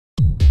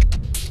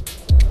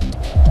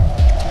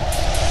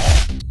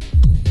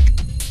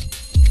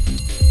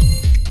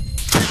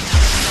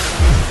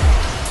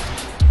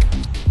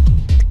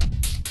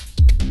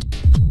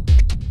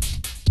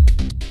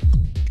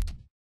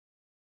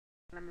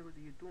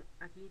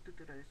aquí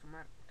tutoriales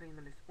Omar,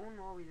 trayéndoles un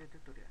nuevo video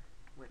tutorial.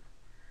 Bueno,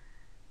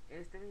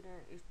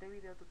 este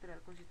video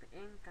tutorial consiste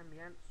en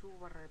cambiar su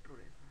barra de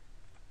progreso.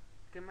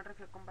 ¿Qué me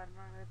refiero con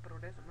barra de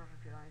progreso? Me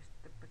refiero a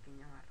esta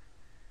pequeña barra.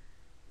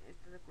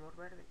 Este es de color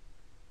verde.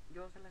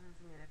 Yo se las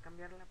enseñaré a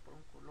cambiarla por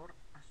un color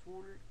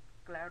azul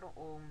claro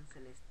o un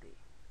celeste.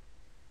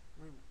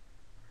 Muy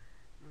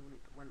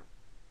bonito. Bueno,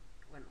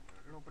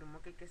 lo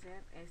primero que hay que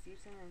hacer es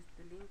irse a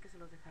este link que se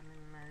los dejaré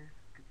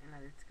en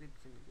la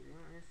descripción del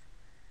video. Es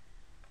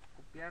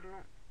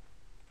copiarlo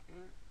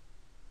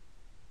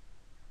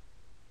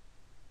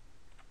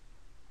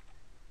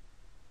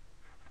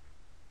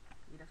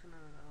ir a su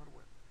navegador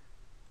web.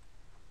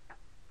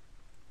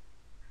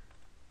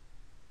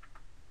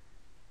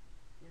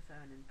 Ya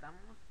saben,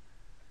 entramos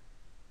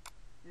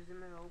desde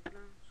Mega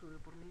Uplan, sube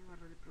por mi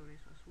barra de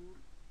progreso azul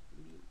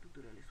y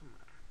tutoriales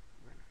Omar.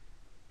 Bueno,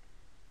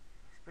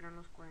 esperan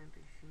los 40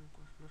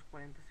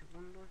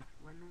 segundos.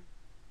 Bueno,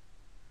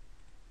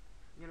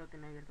 yo lo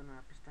tenía abierto en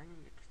una pestaña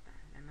y aquí está.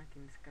 Le dan aquí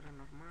en descarga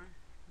normal,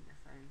 ya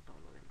saben todo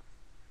lo demás.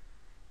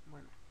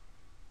 Bueno,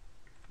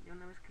 ya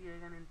una vez que ya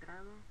hayan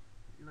entrado,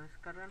 lo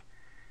descargan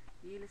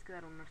y les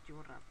quedará un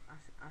archivo RAP,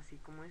 así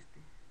como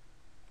este.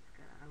 Les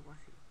quedará algo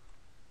así.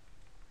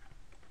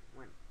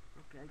 Bueno,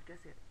 lo que hay que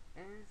hacer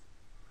es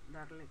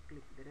darle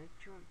clic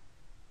derecho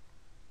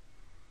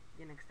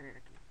y en extraer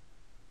aquí.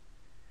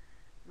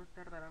 No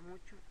tardará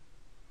mucho.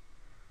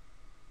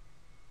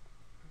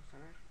 Vamos a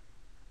ver.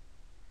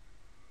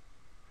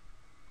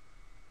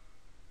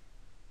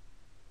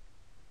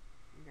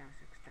 Ya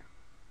se extrajo.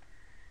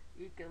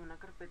 Y queda una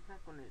carpeta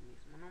con el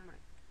mismo nombre.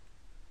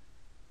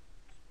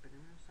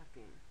 Esperemos a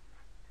que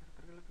se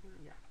recargue la página.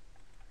 Ya.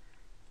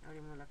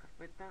 Abrimos la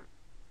carpeta.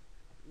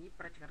 Y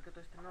para checar que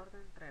todo esté en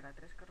orden, traerá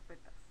 3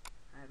 carpetas.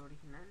 Aero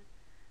original,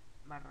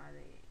 barra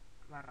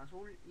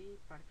azul y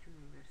parche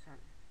universal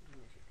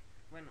 2007.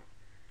 Bueno,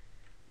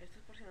 esto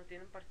es por si no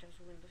tienen parche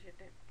azul Windows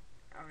 7.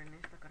 Abren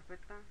esta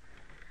carpeta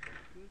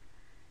y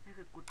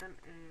ejecutan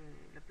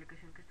la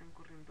aplicación que están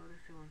corriendo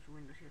según su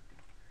Windows 7.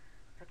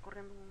 Están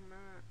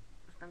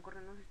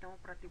corriendo un sistema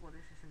operativo de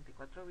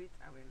 64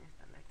 bits. Abren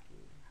esta, la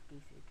aquí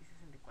dice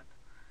X64.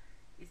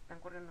 Y si están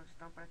corriendo un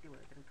sistema operativo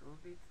de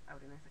 32 bits,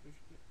 abren esta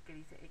que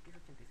dice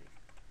X86.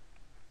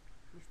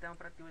 Mi sistema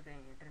operativo es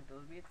de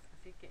 32 bits,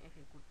 así que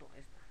ejecuto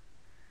esta.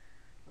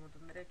 El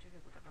botón derecho,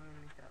 ejecutar como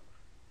administrador.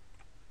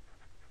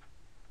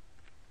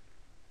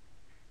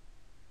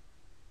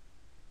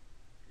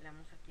 Le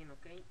damos aquí en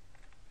OK. Y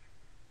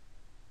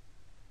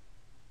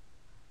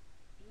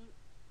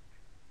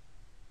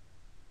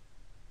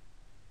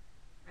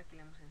aquí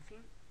le damos en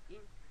sí. Y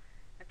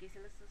aquí se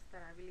les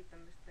estará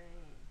habilitando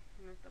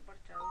si no está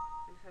parchado,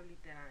 se les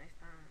habilitará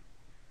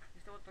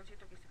este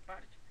botoncito que dice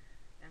parch.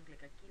 Le dan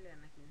clic aquí, le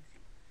dan aquí en sí.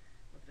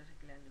 Otra vez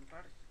aquí le dan en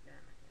parch, le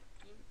dan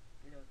aquí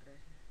y luego otra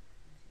vez esta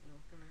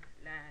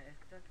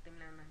que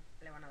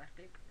le van a dar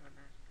clic,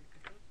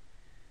 aquí.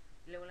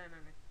 Y luego le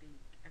dan aquí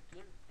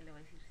y le va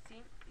a decir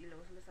sí, y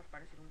luego se les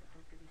aparecerá un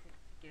botón que dice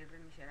si quieres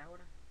reiniciar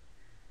ahora.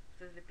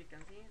 Ustedes le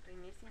pican sí,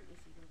 reinician y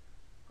siguen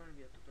con el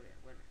video tutorial.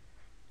 Bueno,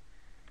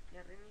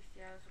 ya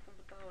reiniciada su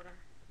computadora,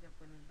 ya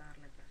pueden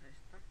darle atrás a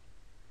esta.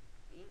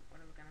 Y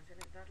bueno, lo que van a hacer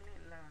es darle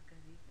la que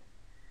dice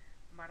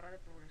barra de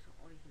progreso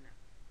original.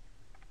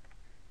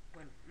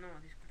 Bueno, no,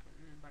 disculpen,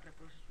 el barra de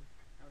progreso azul.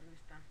 Ahora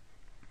está.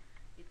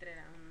 Y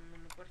traerá un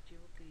único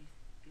archivo que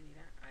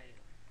dirá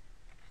aero.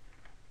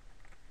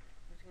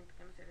 Lo siguiente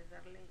que van a hacer es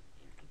darle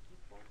en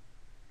equipo.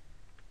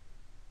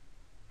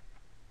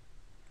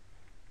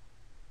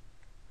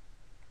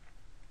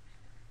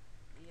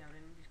 Y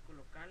abren un disco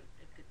local,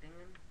 el que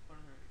tengan por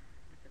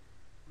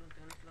donde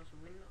tengan instalado su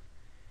Windows,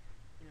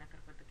 en la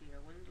carpeta que diga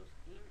Windows,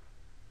 y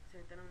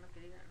seleccionan una que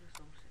diga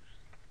resources.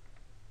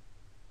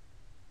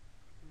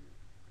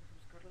 Vamos a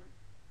buscarla.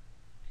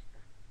 Aquí está.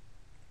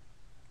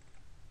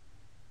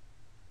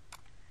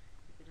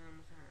 Aquí le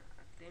damos a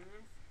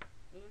temas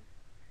y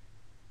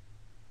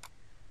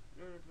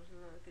no nos vamos a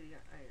nada que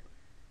diga aero.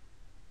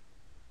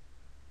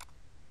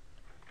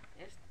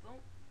 Esto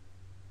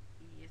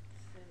y este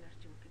es el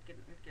archivo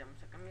que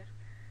vamos a cambiar.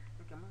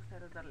 Lo que vamos a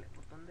hacer es darle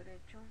botón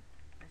derecho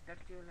a este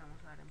archivo, le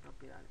vamos a dar en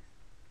propiedades,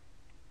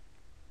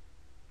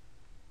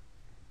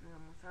 le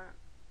damos a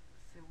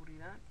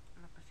seguridad,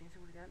 en la pestaña de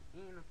seguridad y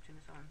en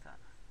opciones avanzadas.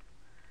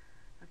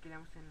 Aquí le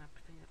damos en la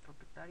pestaña de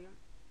propietario,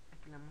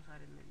 aquí le vamos a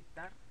dar en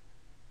editar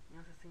y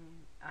vamos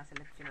a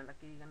seleccionar la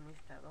que digan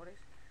administradores,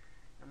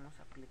 vamos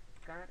a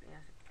clicar y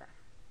aceptar.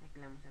 Aquí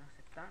le damos en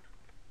aceptar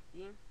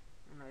y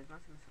una vez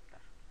más en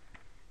aceptar.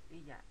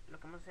 Y ya, lo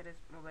que vamos a hacer es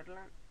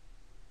moverla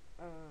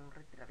o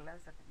retirarla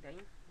de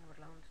ahí,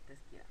 moverla donde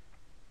ustedes quieran.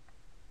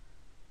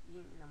 Y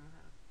le damos a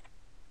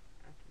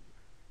aquí.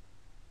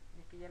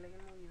 Ya que ya le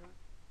hayan movido,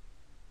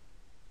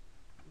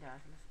 ya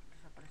se les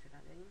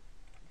desaparecerá de ahí.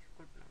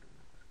 Disculpen,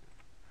 una cosa que no.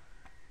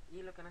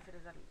 Y lo que van a hacer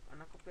es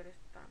van a copiar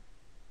esta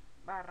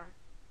barra,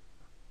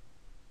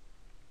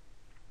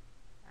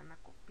 van a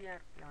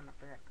copiar y la van a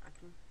pegar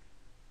aquí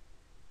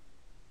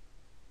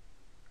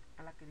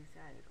a la que dice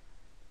aero,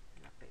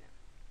 la pegan.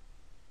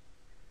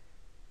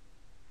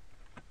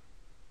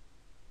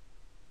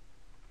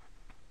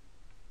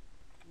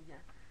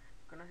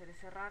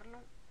 cerrarlo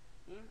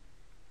y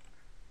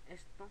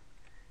esto,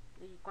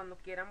 y cuando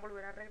quieran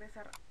volver a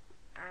regresar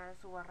a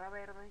su barra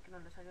verde que no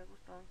les haya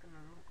gustado,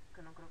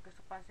 que no creo que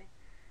eso pase,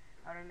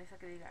 ahora en esa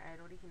que diga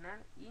era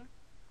original y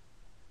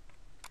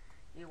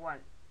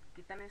igual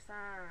quitan ese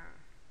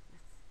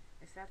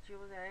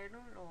archivo de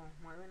aero, lo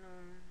mueven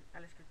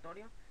al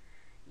escritorio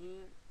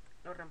y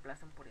lo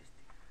reemplazan por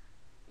este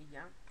y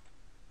ya,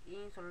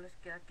 y solo les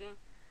queda que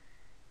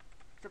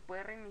se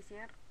puede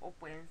reiniciar o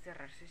pueden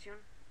cerrar sesión,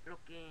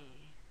 lo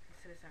que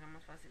se les haga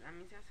más fácil. A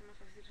mí se hace más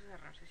fácil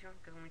cerrar sesión,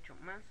 que es mucho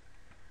más,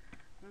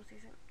 ¿cómo se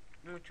dice?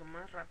 Mucho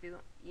más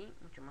rápido y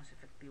mucho más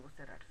efectivo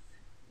cerrarse.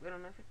 Bueno,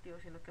 no efectivo,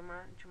 sino que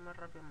mucho más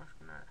rápido, más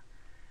que nada.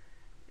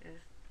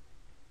 Es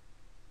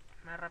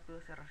más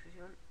rápido cerrar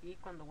sesión y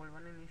cuando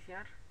vuelvan a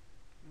iniciar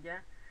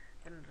ya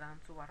tendrán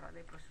su barra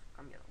de proceso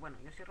cambiado. Bueno,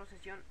 yo cierro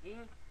sesión y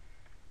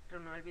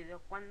reanudo el video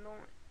cuando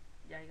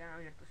ya haya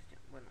abierto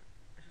sesión. Bueno,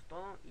 eso es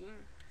todo y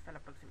hasta la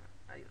próxima.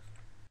 Adiós.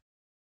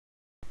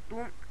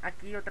 Tú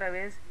aquí otra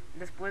vez,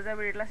 después de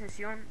abrir la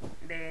sesión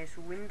de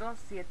su Windows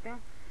 7,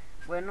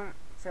 bueno,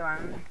 se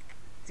van,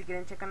 si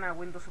quieren checan a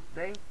Windows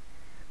Update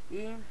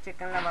y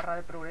checan la barra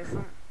de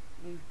progreso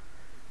y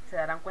se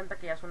darán cuenta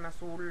que ya es un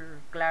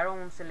azul claro,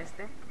 un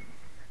celeste,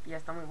 y ya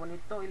está muy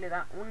bonito y le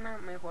da una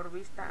mejor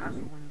vista a su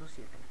Windows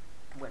 7.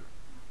 Bueno,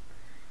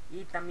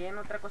 y también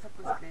otra cosa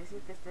pues quería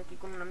decir que estoy aquí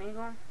con un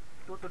amigo,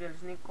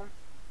 Tutoriales Nico,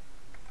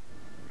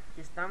 aquí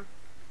está,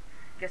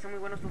 que hace muy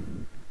buenos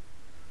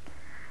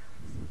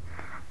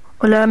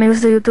Hola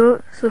amigos de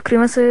YouTube,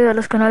 suscríbanse a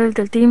los canales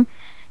del team.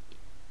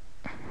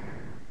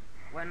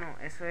 Bueno,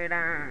 eso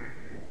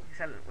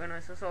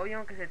es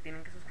obvio que se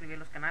tienen que suscribir a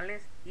los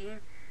canales y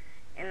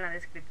en la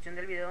descripción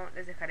del video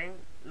les dejaré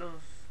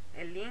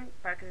el link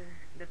para que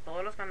de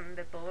todos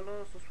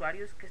los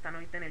usuarios que están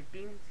ahorita en el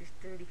team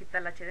System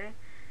Digital HD,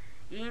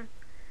 y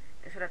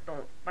eso era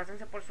todo.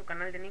 Pásense por su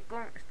canal de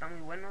Nico, está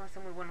muy bueno, hace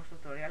muy buenos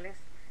tutoriales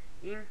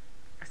y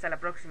hasta la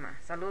próxima.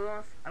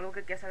 Saludos. ¿Algo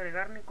que quieras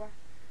agregar, Nico?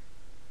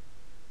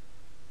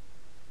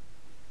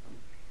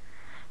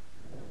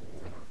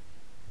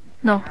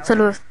 No,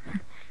 saludos.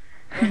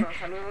 Bueno,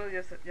 saludos,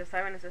 ya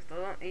saben, eso es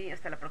todo y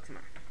hasta la próxima.